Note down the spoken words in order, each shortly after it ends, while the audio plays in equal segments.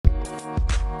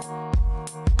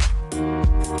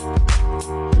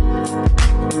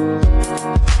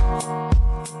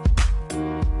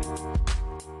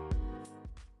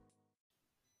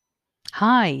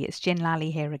Hi, it's Jin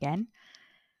Lally here again.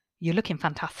 You're looking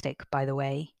fantastic, by the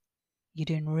way. You're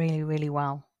doing really, really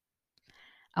well.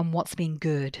 And what's been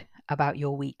good about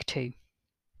your week too?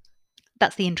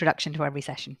 That's the introduction to every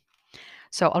session.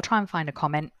 So I'll try and find a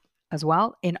comment as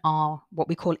well in our what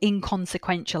we call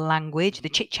inconsequential language, the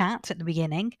chit chat at the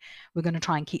beginning. We're going to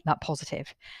try and keep that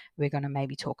positive. We're going to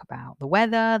maybe talk about the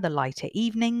weather, the lighter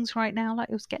evenings right now. Like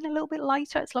it was getting a little bit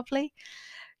lighter. It's lovely.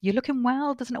 You're looking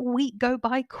well. Doesn't a week go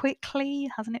by quickly?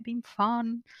 Hasn't it been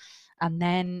fun? And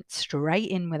then straight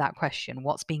in with that question,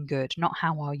 what's been good, not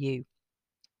how are you?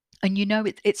 And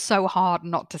it's so hard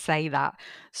not to say that.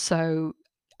 So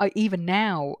even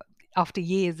now, after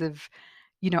years of,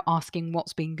 asking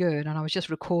what's been good, and I was just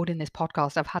recording this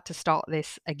podcast, I've had to start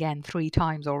this again 3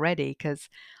 times already because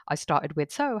I started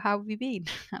with, so how have you been?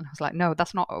 And I was like, no,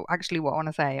 that's not actually what I want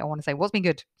to say. I want to say, what's been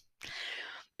good?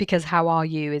 Because how are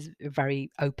you is very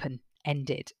open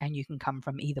ended and you can come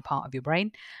from either part of your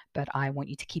brain, but I want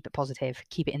you to keep it positive,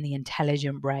 keep it in the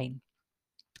intelligent brain.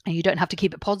 And you don't have to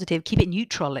keep it positive, keep it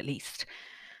neutral at least.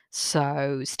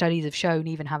 So studies have shown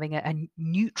even having a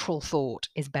neutral thought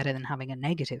is better than having a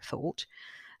negative thought.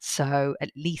 So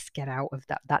at least get out of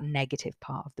that negative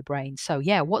part of the brain. So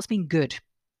yeah, what's been good?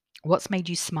 What's made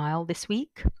you smile this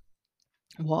week?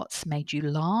 What's made you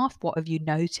laugh? What have you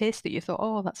noticed that you thought,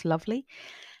 oh, that's lovely?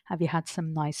 Have you had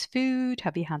some nice food?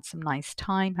 Have you had some nice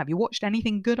time? Have you watched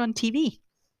anything good on TV?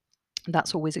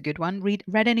 That's always a good one. Read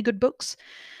any good books?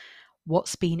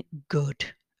 What's been good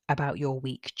about your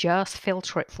week? Just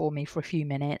filter it for me for a few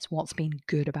minutes. What's been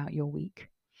good about your week?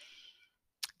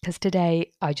 Because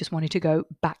today I just wanted to go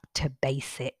back to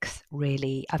basics,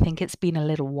 really. I think it's been a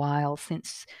little while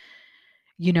since,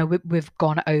 we've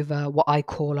gone over what I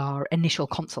call our initial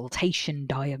consultation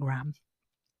diagram.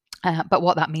 But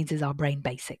what that means is our brain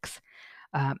basics.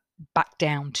 Uh, Back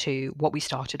down to what we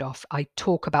started off. I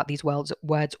talk about these words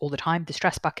all the time: the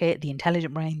stress bucket, the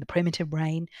intelligent brain, the primitive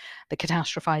brain, the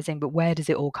catastrophizing. But where does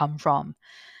it all come from?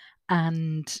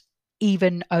 And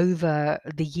even over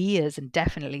the years, and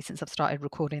definitely since I've started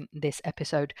recording this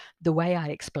episode, the way I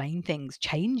explain things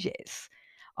changes.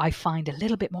 I find a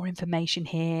little bit more information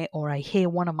here, or I hear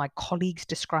one of my colleagues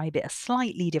describe it a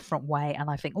slightly different way, and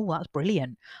I think, oh, that's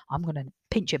brilliant. I'm going to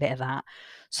pinch a bit of that.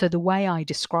 So the way I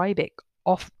describe it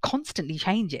constantly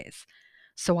changes.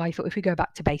 So I thought if we go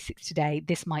back to basics today,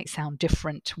 this might sound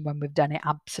different when we've done it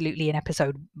absolutely in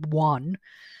episode 1.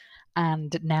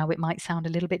 And now it might sound a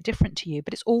little bit different to you,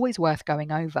 but it's always worth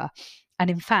going over. And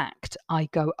in fact, I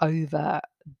go over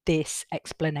this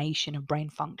explanation of brain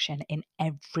function in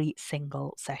every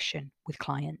single session with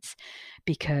clients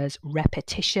because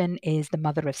repetition is the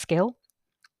mother of skill.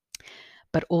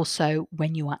 But also,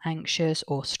 when you are anxious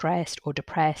or stressed or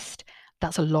depressed,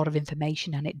 that's a lot of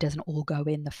information and it doesn't all go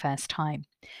in the first time.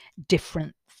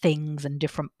 Different things and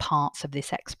different parts of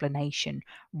this explanation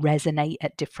resonate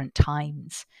at different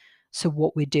times. So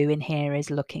what we're doing here is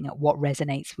looking at what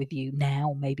resonates with you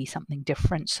now, maybe something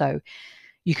different. So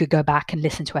you could go back and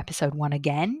listen to episode 1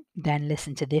 again, then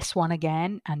listen to this one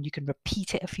again, and you can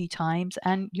repeat it a few times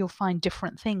and you'll find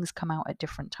different things come out at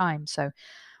different times. So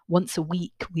once a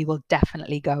week, we will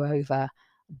definitely go over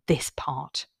this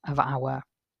part of our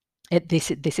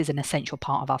this is an essential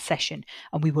part of our session,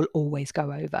 and we will always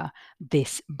go over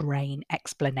this brain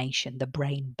explanation, the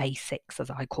brain basics, as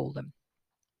I call them.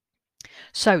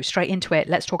 So straight into it,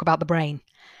 let's talk about the brain.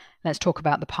 Let's talk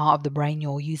about the part of the brain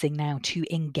you're using now to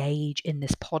engage in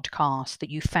this podcast, that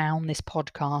you found this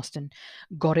podcast and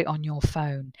got it on your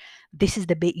phone. This is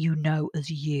the bit you know as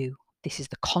you. This is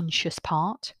the conscious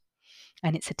part,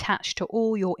 and it's attached to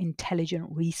all your intelligent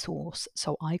resource.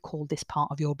 So I call this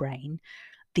part of your brain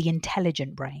the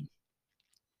intelligent brain.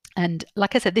 And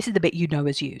like I said, this is the bit you know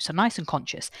as you, so nice and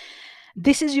conscious.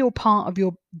 This is the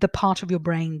part of your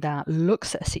brain that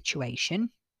looks at a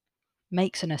situation,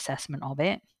 makes an assessment of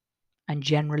it, and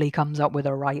generally comes up with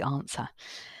a right answer.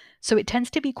 So it tends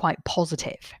to be quite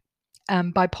positive.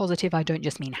 By positive, I don't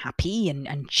just mean happy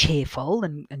and cheerful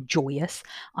and joyous.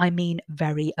 I mean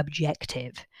very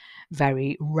objective,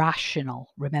 very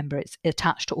rational. Remember, it's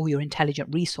attached to all your intelligent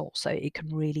resource, so it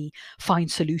can really find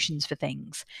solutions for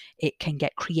things. It can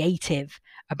get creative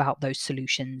about those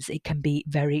solutions. It can be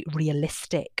very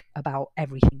realistic about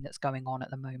everything that's going on at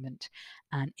the moment,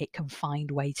 and it can find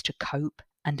ways to cope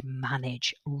and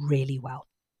manage really well.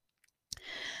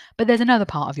 But there's another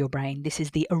part of your brain. This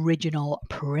is the original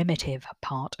primitive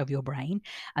part of your brain.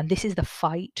 And this is the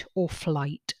fight or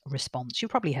flight response.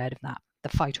 You've probably heard of that, the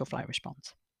fight or flight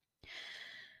response.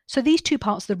 So these two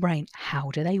parts of the brain,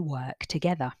 how do they work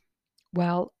together?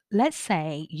 Well, let's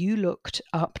say you looked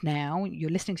up now, you're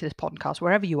listening to this podcast,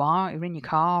 wherever you are, you're in your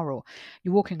car or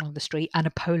you're walking along the street and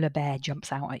a polar bear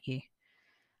jumps out at you.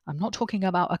 I'm not talking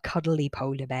about a cuddly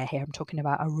polar bear here. I'm talking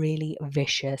about a really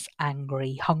vicious,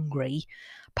 angry, hungry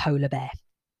polar bear.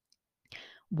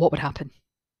 What would happen?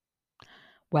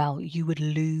 Well, you would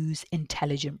lose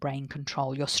intelligent brain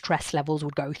control. Your stress levels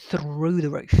would go through the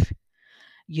roof.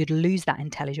 You'd lose that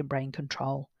intelligent brain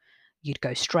control. You'd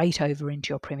go straight over into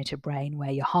your primitive brain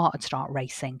where your heart would start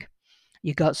racing.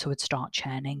 Your guts would start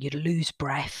churning. You'd lose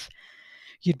breath.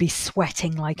 You'd be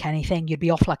sweating like anything. You'd be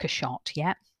off like a shot,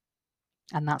 yeah?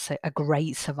 And that's a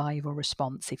great survival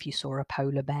response if you saw a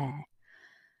polar bear.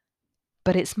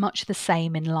 But it's much the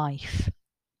same in life.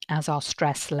 As our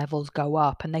stress levels go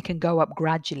up, and they can go up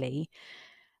gradually,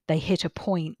 they hit a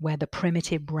point where the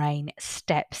primitive brain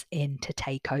steps in to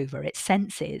take over. It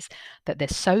senses that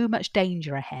there's so much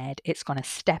danger ahead, it's going to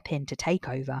step in to take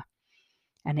over.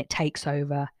 And it takes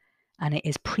over, and it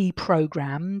is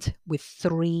pre-programmed with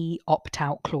 3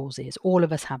 opt-out clauses. All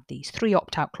of us have these 3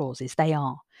 opt-out clauses. They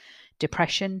are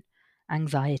depression,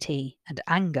 anxiety, and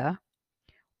anger,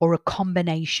 or a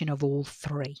combination of all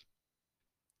 3.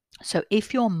 So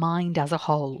if your mind as a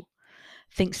whole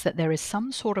thinks that there is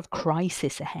some sort of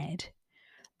crisis ahead,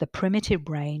 the primitive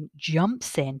brain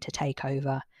jumps in to take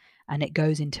over, and it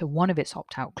goes into one of its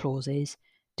opt-out clauses: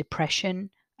 depression,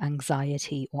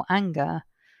 anxiety, or anger,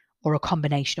 or a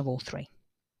combination of all 3.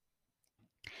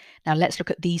 Now let's look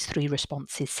at these 3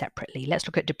 responses separately. Let's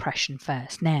look at depression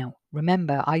first. Now,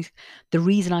 remember, the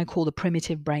reason I call the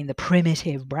primitive brain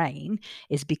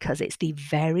is because it's the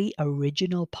very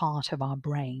original part of our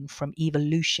brain from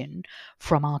evolution,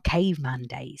 from our caveman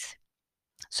days.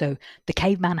 So the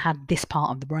caveman had this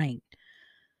part of the brain.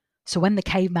 So when the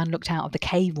caveman looked out of the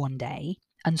cave one day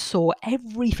and saw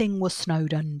everything was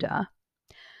snowed under,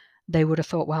 they would have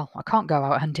thought, well, I can't go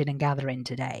out hunting and gathering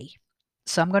today.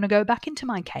 So I'm going to go back into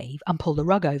my cave and pull the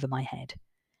rug over my head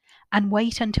and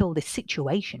wait until this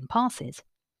situation passes.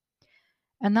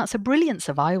 And that's a brilliant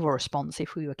survival response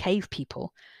if we were cave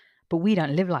people, but we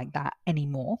don't live like that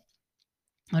anymore.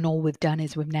 And all we've done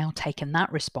is we've now taken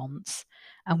that response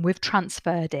and we've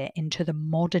transferred it into the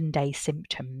modern day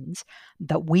symptoms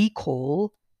that we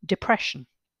call depression.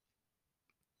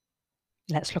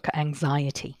 Let's look at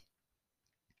anxiety.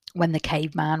 When the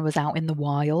caveman was out in the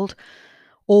wild,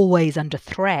 always under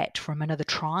threat from another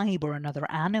tribe or another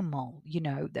animal,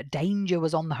 the danger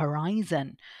was on the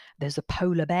horizon. There's a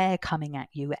polar bear coming at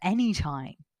you at any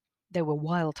time. There were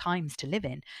wild times to live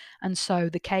in. And so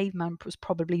the caveman was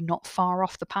probably not far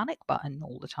off the panic button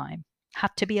all the time,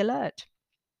 had to be alert.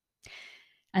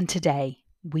 And today,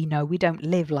 we know we don't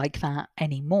live like that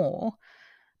anymore,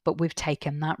 but we've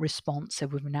taken that response, so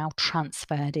we've now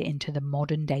transferred it into the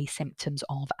modern day symptoms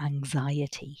of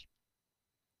anxiety.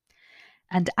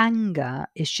 And anger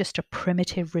is just a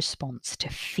primitive response to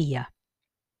fear.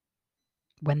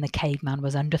 When the caveman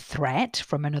was under threat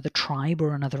from another tribe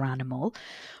or another animal,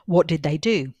 what did they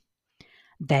do?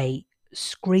 They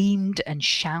screamed and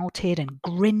shouted and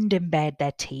grinned and bared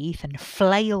their teeth and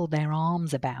flailed their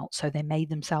arms about so they made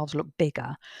themselves look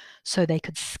bigger so they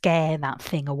could scare that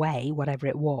thing away, whatever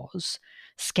it was,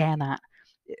 scare that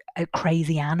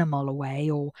crazy animal away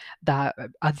or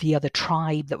the other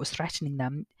tribe that was threatening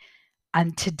them.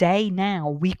 And today now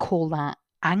we call that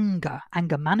anger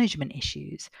management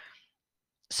issues.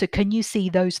 So can you see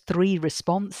those 3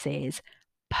 responses?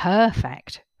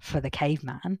 Perfect for the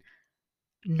caveman,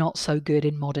 not so good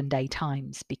in modern day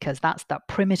times, because that's that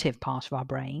primitive part of our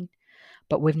brain.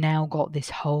 But we've now got this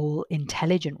whole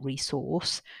intelligent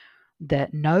resource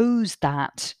that knows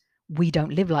that we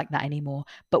don't live like that anymore,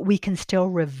 but we can still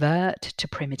revert to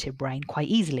primitive brain quite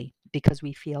easily because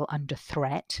we feel under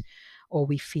threat or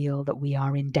we feel that we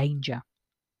are in danger.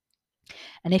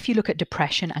 And if you look at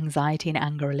depression, anxiety, and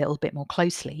anger a little bit more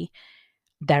closely,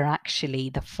 they're actually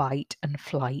the fight and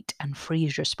flight and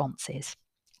freeze responses.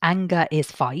 Anger is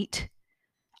fight,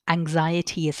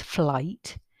 anxiety is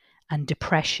flight, and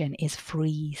depression is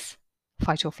freeze.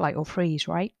 Fight or flight or freeze,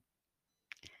 right?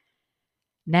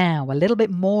 Now, a little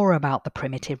bit more about the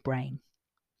primitive brain.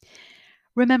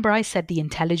 Remember, I said the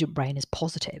intelligent brain is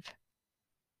positive.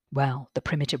 Well, the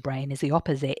primitive brain is the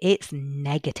opposite. It's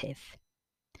negative.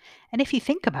 And if you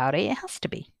think about it, it has to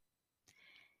be.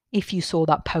 If you saw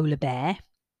that polar bear,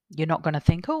 you're not going to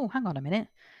think, oh, hang on a minute,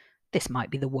 this might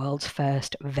be the world's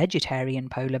first vegetarian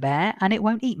polar bear and it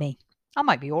won't eat me. I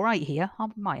might be all right here. I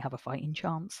might have a fighting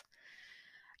chance.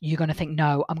 You're going to think,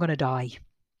 no, I'm going to die.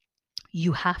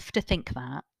 You have to think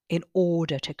that in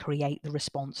order to create the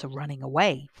response of running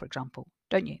away, for example,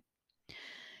 don't you?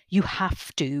 You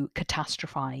have to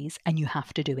catastrophize and you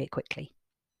have to do it quickly.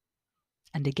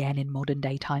 And again, in modern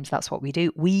day times, that's what we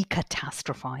do. We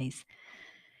catastrophize.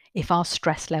 If our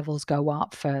stress levels go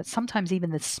up for sometimes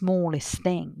even the smallest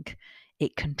thing,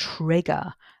 it can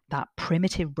trigger that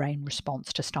primitive brain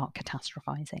response to start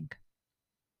catastrophizing.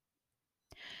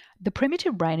 The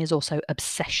primitive brain is also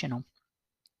obsessional.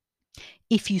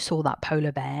 If you saw that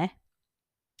polar bear,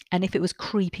 and if it was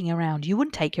creeping around, you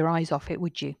wouldn't take your eyes off it,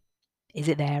 would you? Is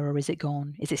it there or is it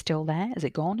gone? Is it still there? Is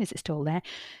it gone? Is it still there?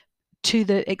 To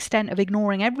the extent of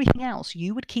ignoring everything else,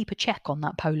 you would keep a check on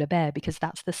that polar bear because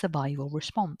that's the survival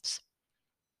response.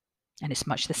 And it's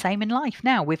much the same in life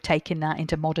now. We've taken that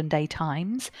into modern day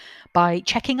times by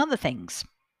checking other things.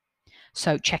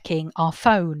 So checking our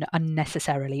phone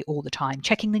unnecessarily all the time,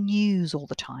 checking the news all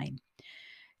the time,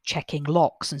 checking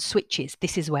locks and switches.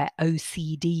 This is where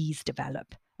OCDs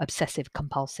develop, obsessive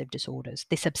compulsive disorders,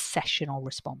 this obsessional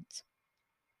response.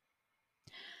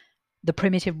 The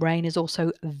primitive brain is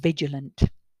also vigilant.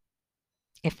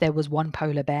 If there was one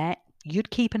polar bear, you'd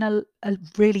keep a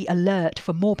really alert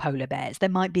for more polar bears. There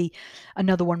might be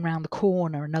another one round the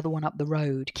corner, another one up the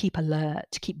road. Keep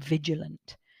alert, keep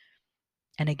vigilant.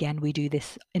 And again, we do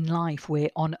this in life.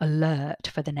 We're on alert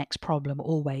for the next problem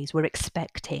always. We're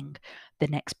expecting the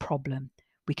next problem.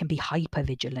 We can be hyper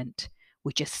vigilant.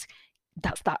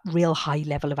 That's that real high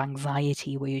level of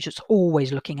anxiety where you're just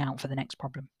always looking out for the next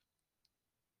problem.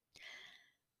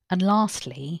 And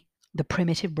lastly, the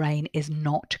primitive brain is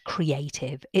not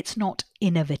creative. It's not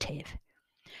innovative.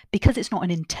 Because it's not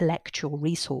an intellectual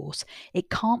resource, it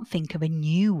can't think of a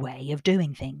new way of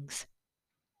doing things.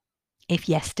 If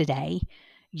yesterday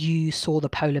you saw the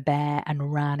polar bear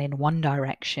and ran in one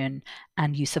direction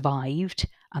and you survived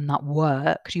and that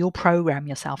worked, you'll program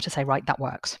yourself to say, right, that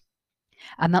works.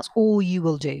 And that's all you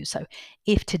will do. So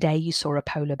if today you saw a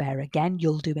polar bear again,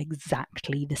 you'll do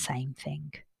exactly the same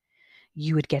thing.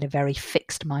 You would get a very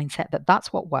fixed mindset that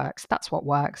that's what works, that's what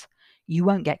works. You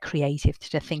won't get creative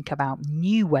to think about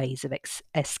new ways of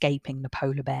escaping the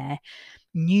polar bear,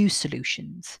 new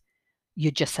solutions.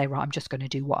 You'd just say, right, I'm just going to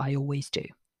do what I always do.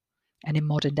 And in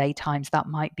modern day times, that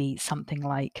might be something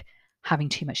like having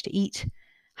too much to eat,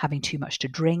 having too much to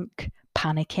drink,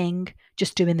 panicking,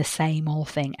 just doing the same old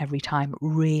thing every time.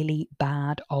 Really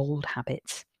bad old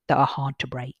habits that are hard to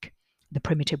break. The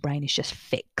primitive brain is just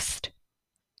fixed.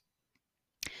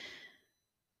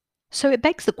 So it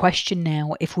begs the question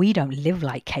now, if we don't live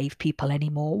like cave people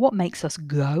anymore, what makes us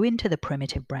go into the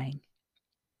primitive brain?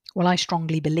 Well, I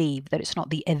strongly believe that it's not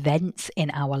the events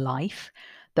in our life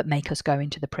that make us go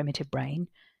into the primitive brain,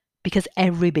 because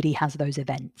everybody has those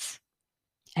events.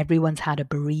 Everyone's had a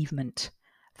bereavement,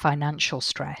 financial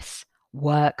stress,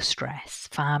 work stress,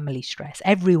 family stress.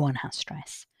 Everyone has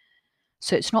stress.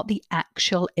 So it's not the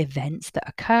actual events that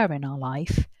occur in our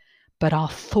life, but our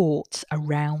thoughts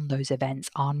around those events,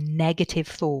 our negative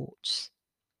thoughts.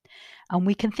 And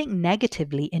we can think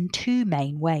negatively in two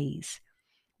main ways.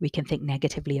 We can think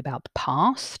negatively about the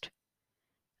past,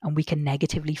 and we can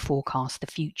negatively forecast the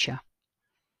future.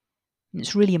 And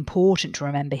it's really important to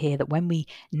remember here that when we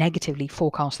negatively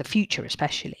forecast the future,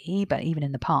 especially, but even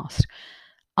in the past,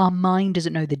 our mind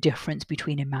doesn't know the difference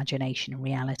between imagination and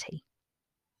reality.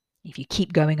 If you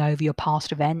keep going over your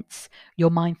past events,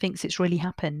 your mind thinks it's really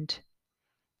happened.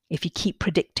 If you keep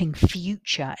predicting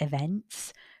future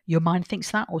events, your mind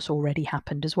thinks that was already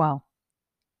happened as well.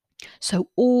 So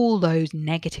all those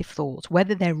negative thoughts,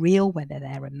 whether they're real, whether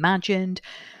they're imagined,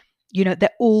 they're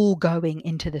all going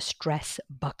into the stress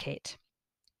bucket.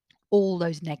 All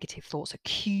those negative thoughts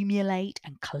accumulate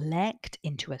and collect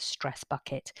into a stress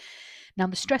bucket. Now,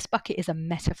 the stress bucket is a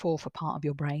metaphor for part of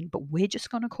your brain, but we're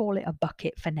just going to call it a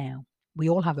bucket for now. We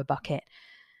all have a bucket.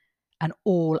 And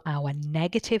all our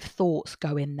negative thoughts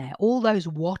go in there. All those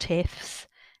what ifs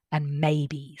and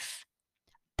maybes.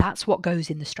 That's what goes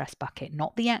in the stress bucket,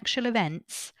 not the actual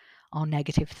events. Our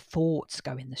negative thoughts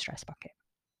go in the stress bucket.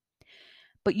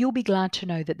 But you'll be glad to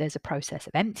know that there's a process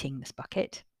of emptying this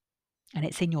bucket, and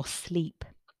it's in your sleep.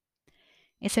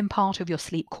 It's in part of your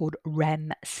sleep called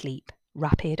REM sleep,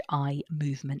 rapid eye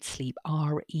movement sleep,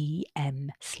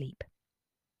 REM sleep.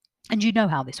 And you know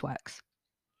how this works.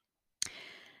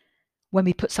 When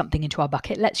we put something into our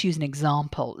bucket, let's use an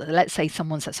example. Let's say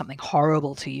someone said something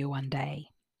horrible to you one day.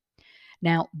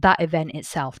 Now, that event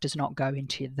itself does not go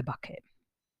into the bucket.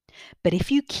 But if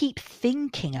you keep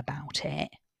thinking about it,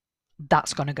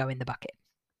 that's going to go in the bucket.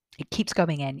 It keeps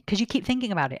going in because you keep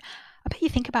thinking about it. I bet you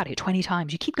think about it 20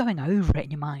 times. You keep going over it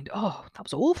in your mind. Oh, that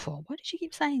was awful. Why did she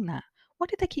keep saying that? Why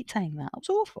did they keep saying that? That was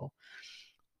awful.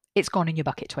 It's gone in your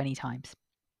bucket 20 times.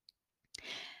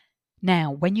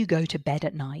 Now, when you go to bed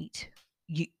at night,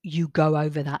 you go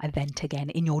over that event again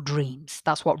in your dreams.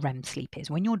 That's what REM sleep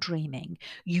is. When you're dreaming,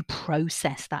 you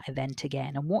process that event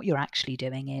again. And what you're actually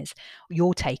doing is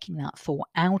you're taking that thought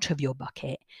out of your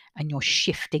bucket and you're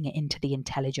shifting it into the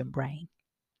intelligent brain.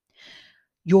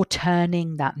 You're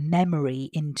turning that memory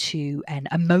into an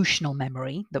emotional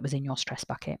memory that was in your stress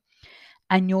bucket.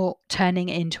 And you're turning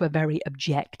it into a very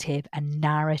objective and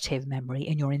narrative memory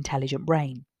in your intelligent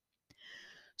brain.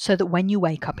 So that when you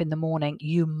wake up in the morning,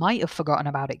 you might have forgotten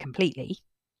about it completely.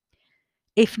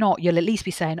 If not, you'll at least be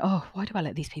saying, oh, why do I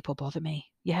let these people bother me?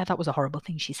 Yeah, that was a horrible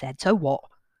thing she said. So what?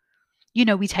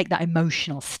 We take that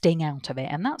emotional sting out of it.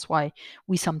 And that's why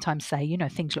we sometimes say,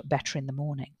 things look better in the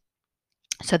morning.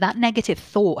 So that negative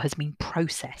thought has been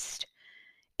processed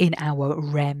in our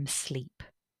REM sleep.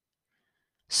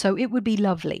 So it would be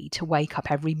lovely to wake up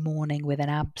every morning with an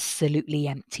absolutely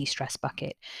empty stress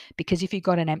bucket, because if you've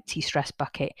got an empty stress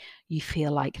bucket, you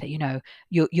feel like that,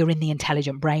 you're in the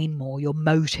intelligent brain more, you're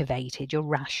motivated, you're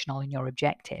rational and you're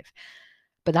objective.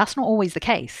 But that's not always the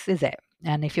case, is it?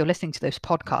 And if you're listening to this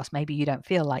podcast, maybe you don't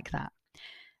feel like that.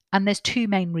 And there's two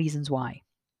main reasons why.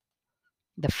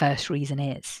 The first reason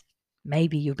is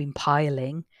maybe you've been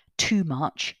piling too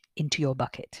much into your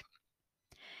bucket.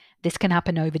 This can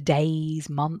happen over days,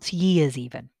 months, years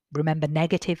even. Remember,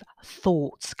 negative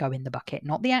thoughts go in the bucket,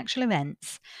 not the actual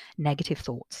events, negative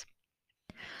thoughts.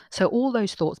 So all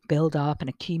those thoughts build up and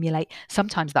accumulate.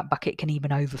 Sometimes that bucket can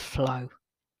even overflow.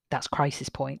 That's crisis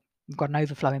point. We've got an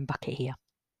overflowing bucket here.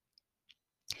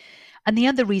 And the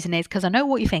other reason is because I know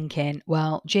what you're thinking.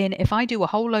 Well, Gin, if I do a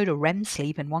whole load of REM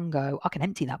sleep in one go, I can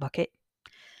empty that bucket.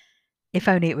 If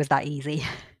only it was that easy.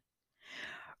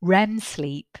 REM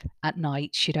sleep at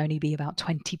night should only be about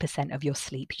 20% of your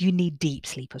sleep. You need deep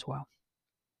sleep as well.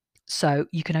 So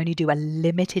you can only do a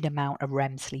limited amount of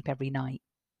REM sleep every night.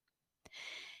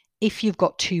 If you've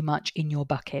got too much in your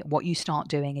bucket, what you start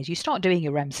doing is you start doing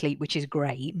your REM sleep, which is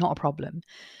great, not a problem.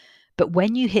 But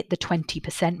when you hit the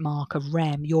 20% mark of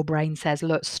REM, your brain says,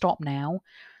 look, stop now.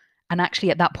 And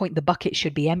actually at that point, the bucket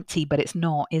should be empty, but it's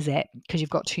not, is it? Because you've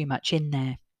got too much in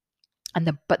there.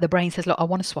 But the brain says, look, I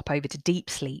want to swap over to deep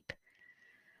sleep.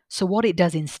 So what it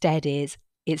does instead is,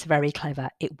 it's very clever.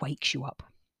 It wakes you up.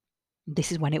 This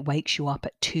is when it wakes you up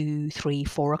at 2, 3,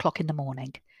 4 o'clock in the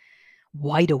morning,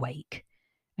 wide awake,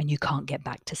 and you can't get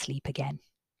back to sleep again.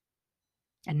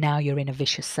 And now you're in a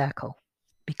vicious circle,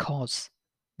 because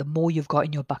the more you've got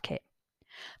in your bucket,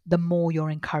 the more you're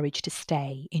encouraged to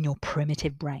stay in your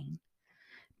primitive brain,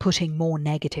 putting more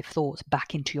negative thoughts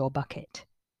back into your bucket.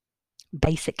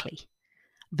 Basically,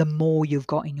 the more you've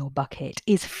got in your bucket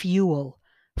is fuel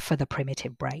for the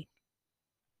primitive brain.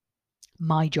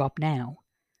 My job now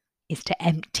is to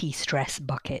empty stress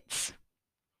buckets.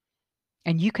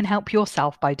 And you can help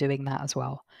yourself by doing that as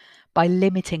well, by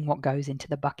limiting what goes into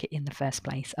the bucket in the first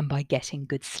place and by getting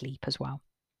good sleep as well.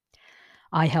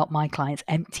 I help my clients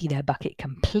empty their bucket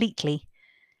completely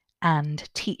and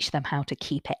teach them how to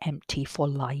keep it empty for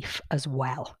life as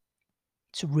well.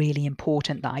 It's really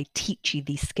important that I teach you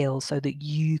these skills so that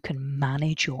you can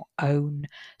manage your own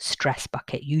stress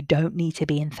bucket. You don't need to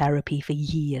be in therapy for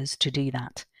years to do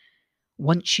that.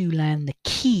 Once you learn the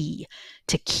key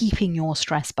to keeping your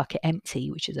stress bucket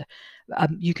empty, which is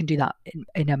you can do that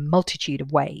in a multitude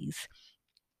of ways,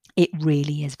 it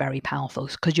really is very powerful,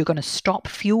 because you're going to stop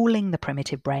fueling the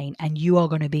primitive brain and you are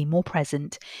going to be more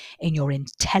present in your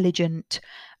intelligent,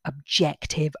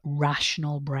 objective,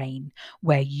 rational brain,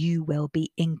 where you will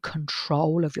be in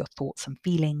control of your thoughts and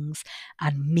feelings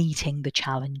and meeting the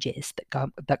challenges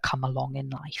that come along in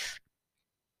life.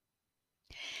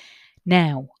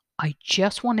 Now, I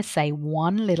just want to say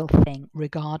one little thing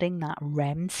regarding that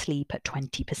REM sleep at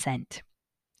 20%.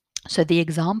 So the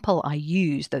example I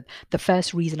used, the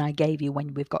first reason I gave you,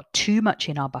 when we've got too much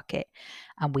in our bucket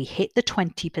and we hit the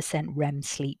 20% REM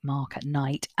sleep mark at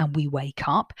night and we wake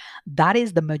up, that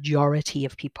is the majority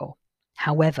of people.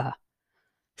 However,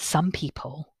 some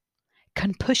people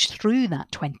can push through that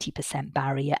 20%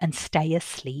 barrier and stay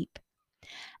asleep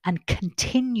and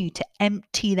continue to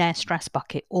empty their stress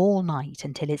bucket all night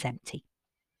until it's empty.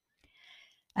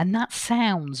 And that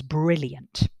sounds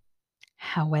brilliant.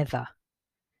 However,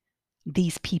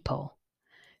 these people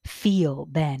feel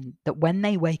then that when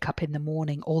they wake up in the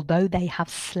morning, although they have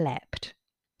slept,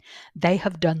 they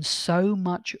have done so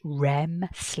much REM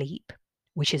sleep,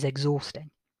 which is exhausting,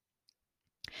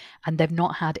 and they've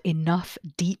not had enough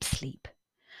deep sleep,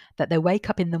 that they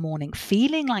wake up in the morning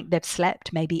feeling like they've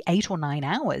slept maybe 8 or 9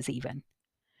 hours even,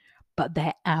 but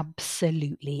they're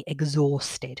absolutely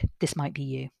exhausted. This might be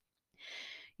you.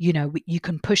 You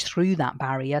can push through that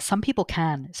barrier. Some people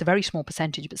can. It's a very small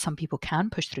percentage, but some people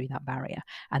can push through that barrier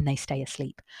and they stay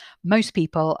asleep. Most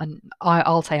people, and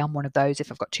I'll say I'm one of those,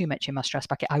 if I've got too much in my stress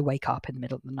bucket, I wake up in the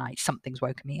middle of the night. Something's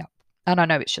woken me up. And I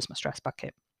know it's just my stress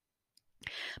bucket.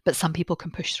 But some people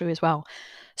can push through as well.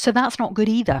 So that's not good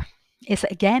either.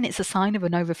 It's a sign of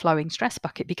an overflowing stress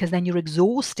bucket, because then you're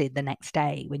exhausted the next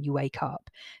day when you wake up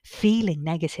feeling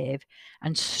negative,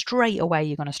 and straight away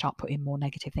you're going to start putting more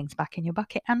negative things back in your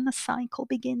bucket and the cycle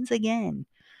begins again.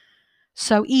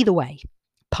 So either way,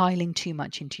 piling too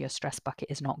much into your stress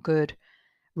bucket is not good.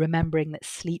 Remembering that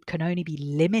sleep can only be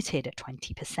limited at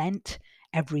 20%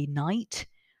 every night,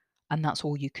 and that's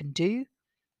all you can do.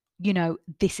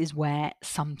 This is where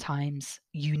sometimes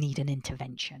you need an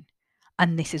intervention.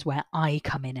 And this is where I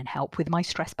come in and help with my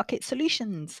stress bucket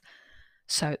solutions.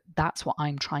 So that's what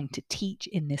I'm trying to teach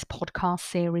in this podcast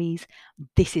series.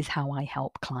 This is how I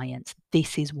help clients.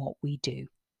 This is what we do.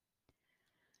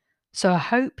 So I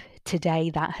hope today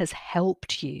that has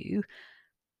helped you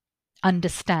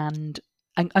understand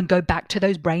and go back to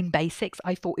those brain basics.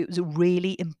 I thought it was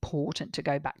really important to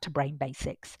go back to brain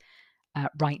basics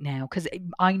right now, because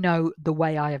I know the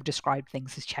way I have described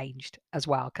things has changed as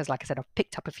well, because like I said, I've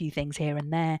picked up a few things here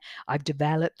and there. I've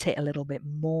developed it a little bit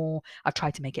more. I've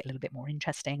tried to make it a little bit more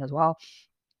interesting as well.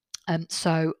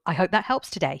 So I hope that helps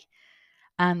today.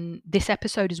 And this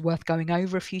episode is worth going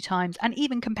over a few times and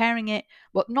even comparing it,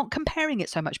 well, not comparing it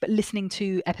so much, but listening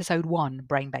to episode 1,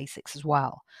 Brain Basics, as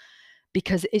well,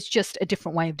 because it's just a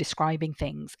different way of describing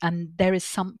things. And there is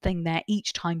something there.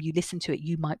 Each time you listen to it,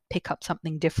 you might pick up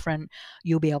something different.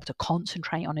 You'll be able to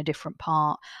concentrate on a different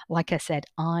part. Like I said,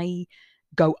 I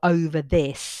go over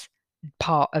this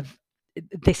part of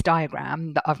this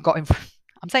diagram that I've got in front.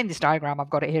 I'm saying this diagram, I've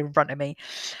got it here in front of me.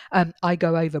 I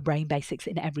go over brain basics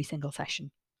in every single session,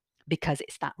 because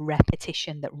it's that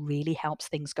repetition that really helps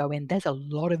things go in. There's a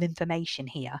lot of information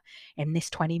here in this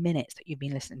 20 minutes that you've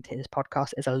been listening to this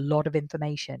podcast. There's a lot of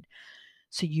information.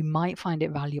 So you might find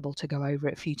it valuable to go over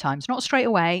it a few times, not straight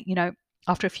away,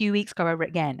 after a few weeks, go over it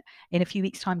again. In a few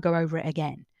weeks' time, go over it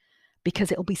again,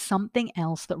 because it'll be something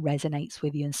else that resonates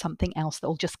with you and something else that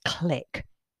will just click.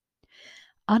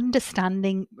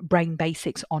 Understanding brain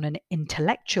basics on an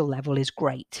intellectual level is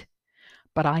great,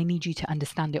 but I need you to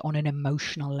understand it on an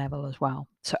emotional level as well.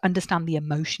 So understand the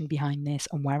emotion behind this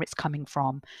and where it's coming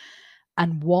from,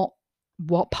 and what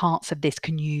parts of this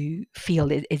can you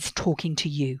feel is talking to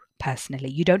you personally.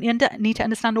 You don't need to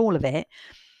understand all of it.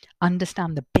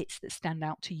 Understand the bits that stand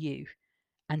out to you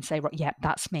and say, right, yeah,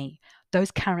 that's me.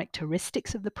 Those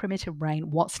characteristics of the primitive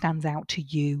brain, what stands out to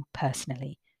you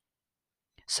personally.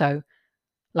 So,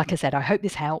 like I said, I hope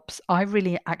this helps. I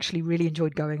really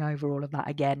enjoyed going over all of that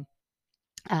again.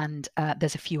 And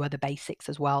there's a few other basics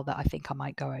as well that I think I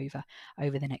might go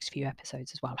over the next few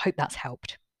episodes as well. I hope that's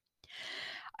helped.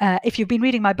 If you've been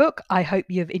reading my book, I hope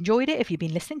you've enjoyed it. If you've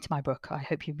been listening to my book, I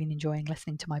hope you've been enjoying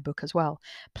listening to my book as well.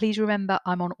 Please remember,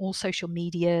 I'm on all social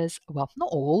medias. Well, not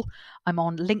all. I'm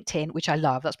on LinkedIn, which I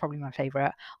love. That's probably my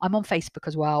favorite. I'm on Facebook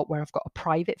as well, where I've got a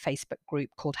private Facebook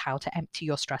group called How to Empty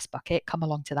Your Stress Bucket. Come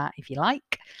along to that if you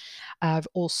like. I'm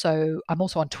also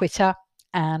on Twitter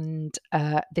and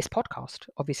this podcast,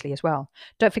 obviously, as well.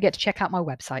 Don't forget to check out my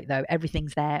website, though.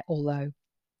 Everything's there, although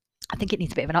I think it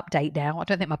needs a bit of an update now. I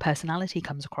don't think my personality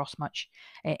comes across much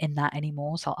in that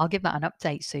anymore, so I'll give that an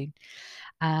update soon.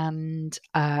 And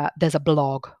there's a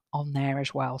blog on there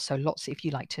as well, so lots, if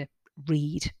you like to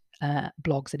read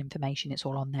blogs and information, it's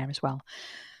all on there as well.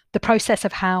 The process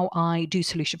of how I do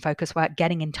solution focus work,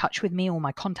 getting in touch with me, all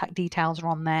my contact details are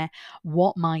on there.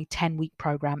 What my 10-week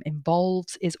program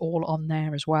involves is all on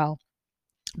there as well.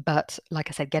 But like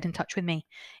I said, get in touch with me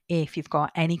if you've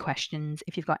got any questions,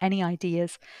 if you've got any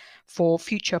ideas for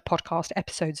future podcast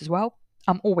episodes as well.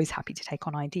 I'm always happy to take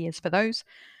on ideas for those.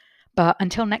 But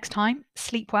until next time,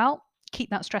 sleep well, keep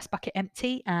that stress bucket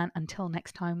empty. And until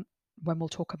next time, when we'll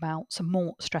talk about some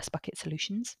more stress bucket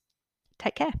solutions,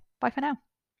 take care. Bye for now.